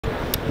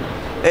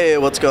Hey,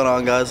 what's going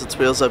on, guys? It's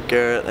Wheels Up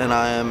Garrett, and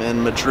I am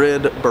in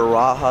Madrid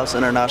Barajas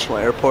International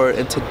Airport,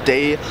 and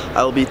today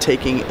I will be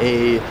taking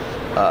a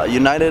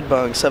United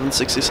Boeing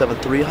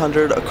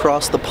 767-300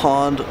 across the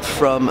pond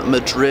from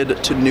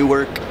Madrid to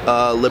Newark,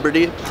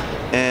 Liberty,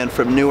 and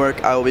from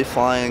Newark I will be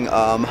flying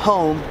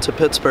home to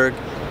Pittsburgh,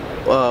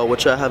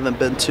 which I haven't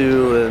been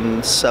to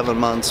in 7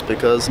 months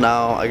because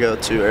now I go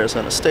to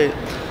Arizona State,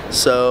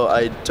 so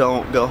I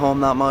don't go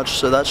home that much,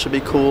 so that should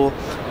be cool.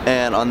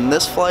 And on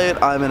this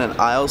flight I'm in an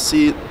aisle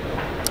seat,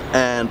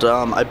 and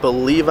I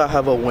believe I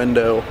have a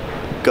window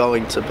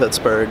going to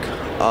Pittsburgh,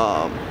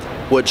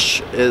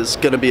 which is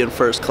going to be in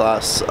first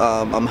class.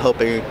 I'm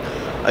hoping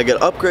I get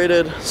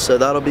upgraded, so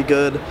that'll be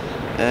good.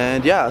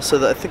 And yeah,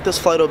 so I think this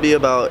flight will be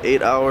about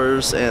 8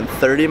 hours and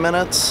 30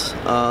 minutes.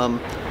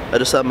 I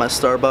just have my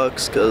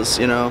Starbucks because,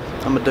 you know,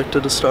 I'm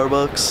addicted to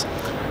Starbucks.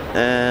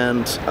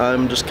 And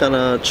I'm just kind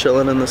of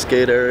chilling in this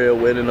gate area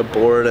waiting to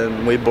board,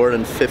 and we board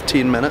in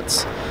 15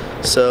 minutes.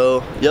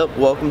 So, yep,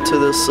 welcome to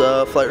this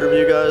flight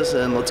review, guys,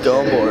 and let's go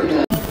on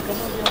board.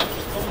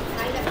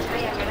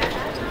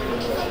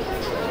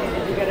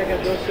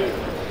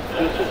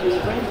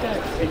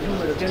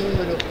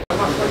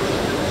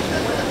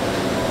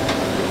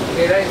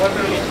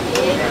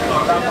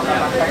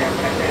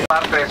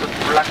 Parte de su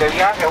plan de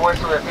viaje o en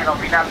su destino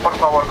final, por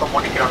favor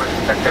comunique a un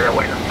asistente de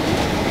vuelo.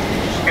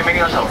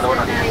 Bienvenidos a bordo,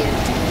 buenos días.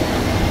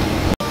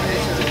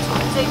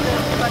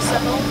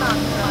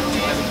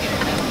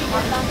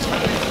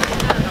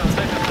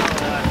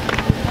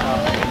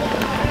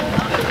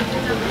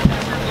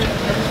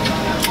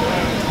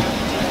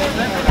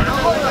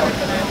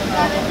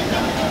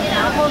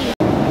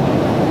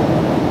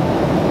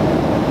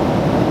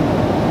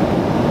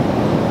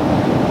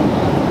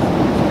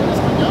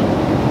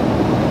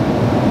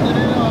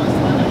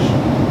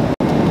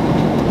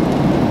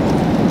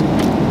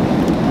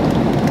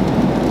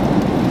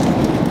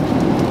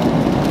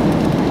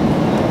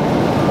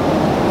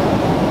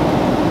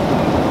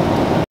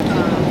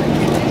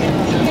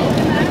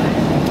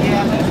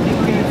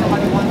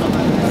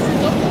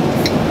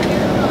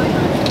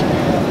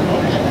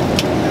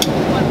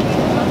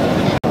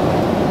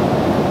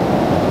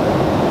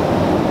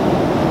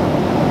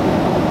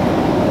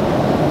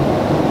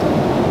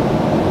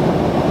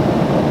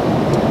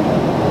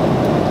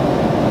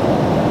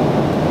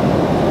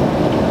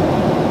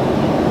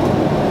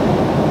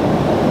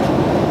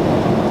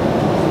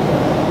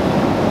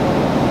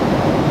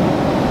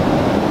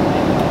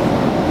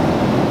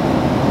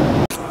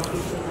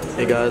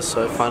 Hey guys,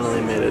 so I finally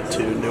made it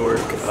to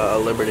Newark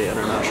Liberty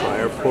International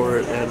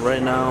Airport, and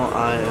right now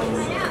I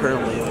am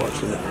currently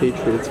watching the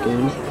Patriots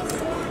game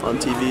on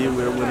TV.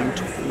 We're winning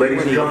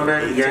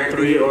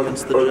 8-3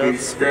 against the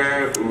Jets. I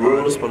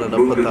just wanted to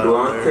put that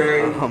out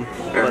there.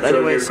 But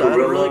anyway, so I had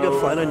a really good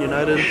flight on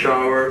United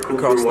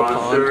across the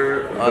pond.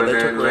 They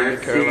took really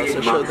good care of us.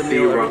 I showed the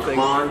meal, everything.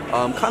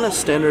 Kind of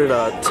standard,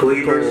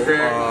 typical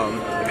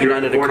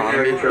United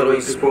economy, but it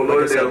was, like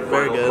I said,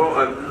 very good.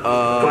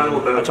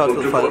 I talked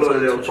to the flight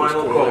attendants, which was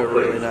cool. They were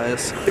really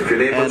nice.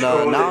 And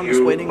now I'm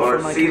just waiting for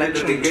my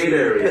connection to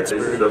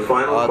Pittsburgh to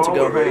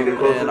go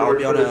home, and I'll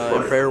be on a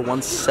Embraer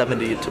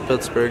 170 to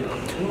Pittsburgh.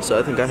 So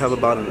I think I have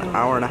about an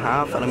hour and a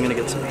half, and I'm gonna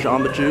get some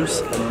Jamba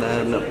Juice and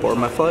then board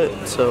my flight.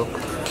 So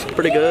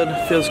pretty good.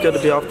 Feels good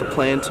to be off the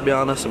plane, to be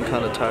honest. I'm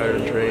kind of tired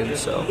and drained,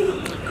 so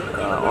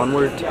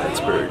onward to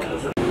Pittsburgh.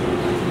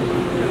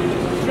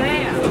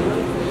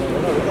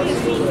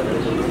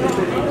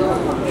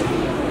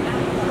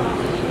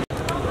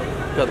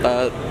 Got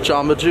that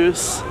Jamba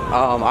Juice.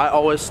 I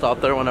always stop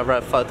there whenever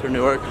I fly through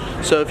Newark.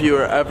 So if you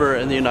are ever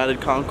in the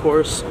United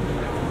Concourse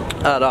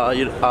at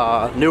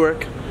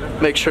Newark,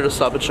 make sure to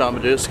stop at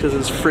Jamba Juice because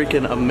it's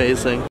freaking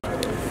amazing.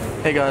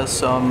 Hey guys,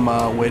 so I'm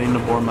waiting to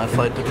board my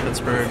flight to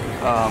Pittsburgh.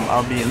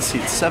 I'll be in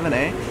seat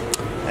 7A,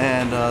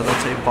 and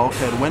that's a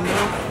bulkhead window.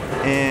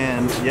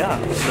 And yeah,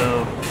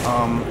 so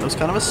it was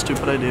kind of a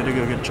stupid idea to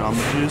go get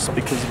Jamba Juice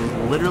because it was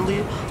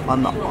literally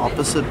on the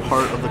opposite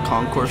part of the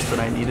concourse that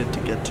I needed to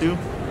get to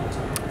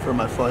for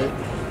my flight.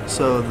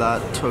 So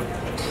that took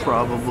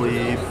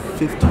probably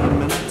 15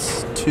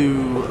 minutes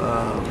to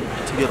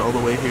get all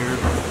the way here.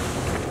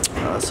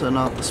 So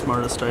not the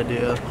smartest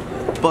idea,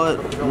 but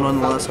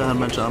nonetheless I had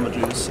my Jamba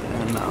Juice,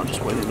 and now I'm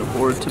just waiting to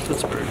board to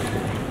Pittsburgh.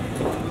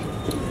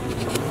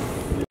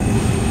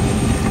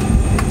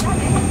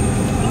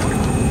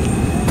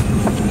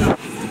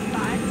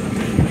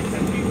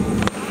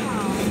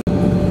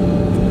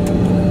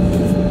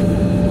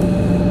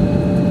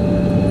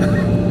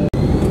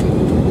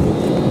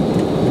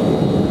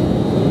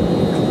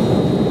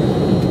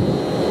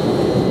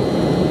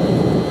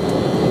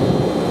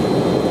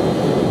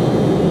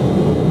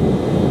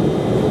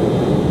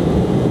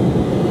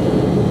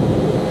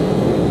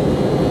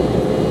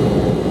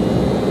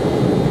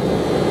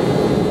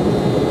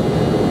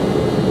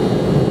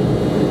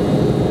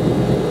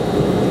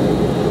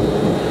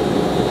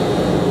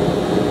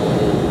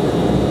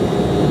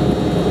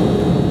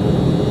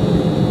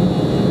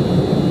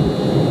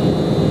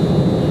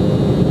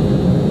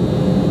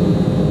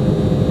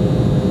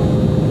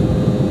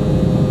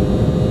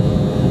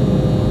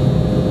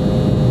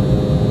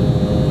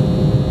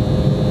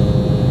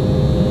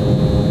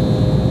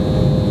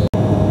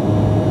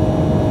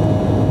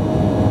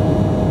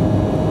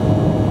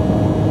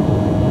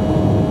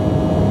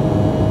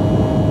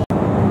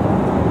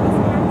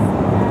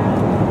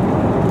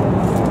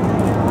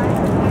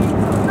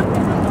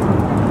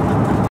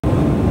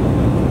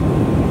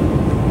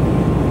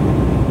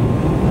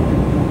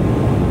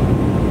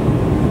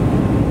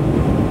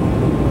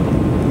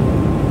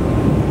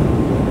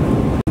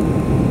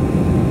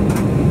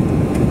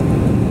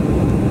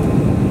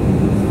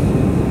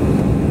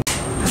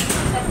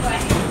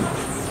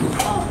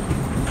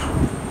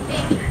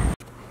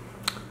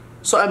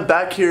 So I'm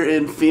back here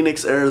in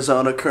Phoenix,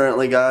 Arizona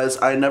currently,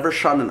 guys. I never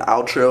shot an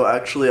outro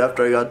actually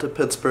after I got to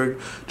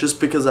Pittsburgh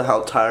just because of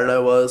how tired I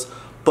was.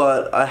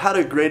 But I had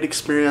a great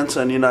experience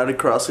on United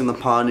Crossing the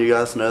Pond. You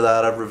guys know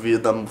that. I've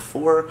reviewed them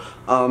before.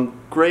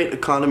 Great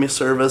economy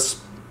service.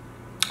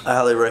 I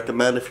highly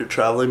recommend if you're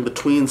traveling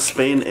between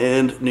Spain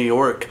and New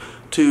York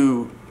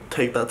to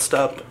take that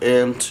step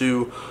and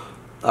to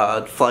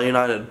fly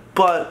United.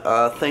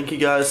 But thank you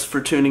guys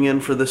for tuning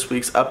in for this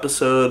week's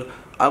episode.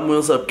 I'm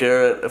Wheels Up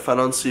Garrett. If I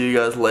don't see you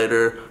guys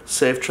later,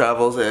 safe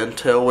travels and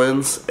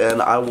tailwinds,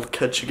 and I will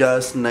catch you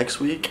guys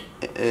next week,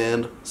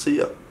 and see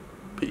ya.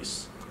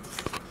 Peace.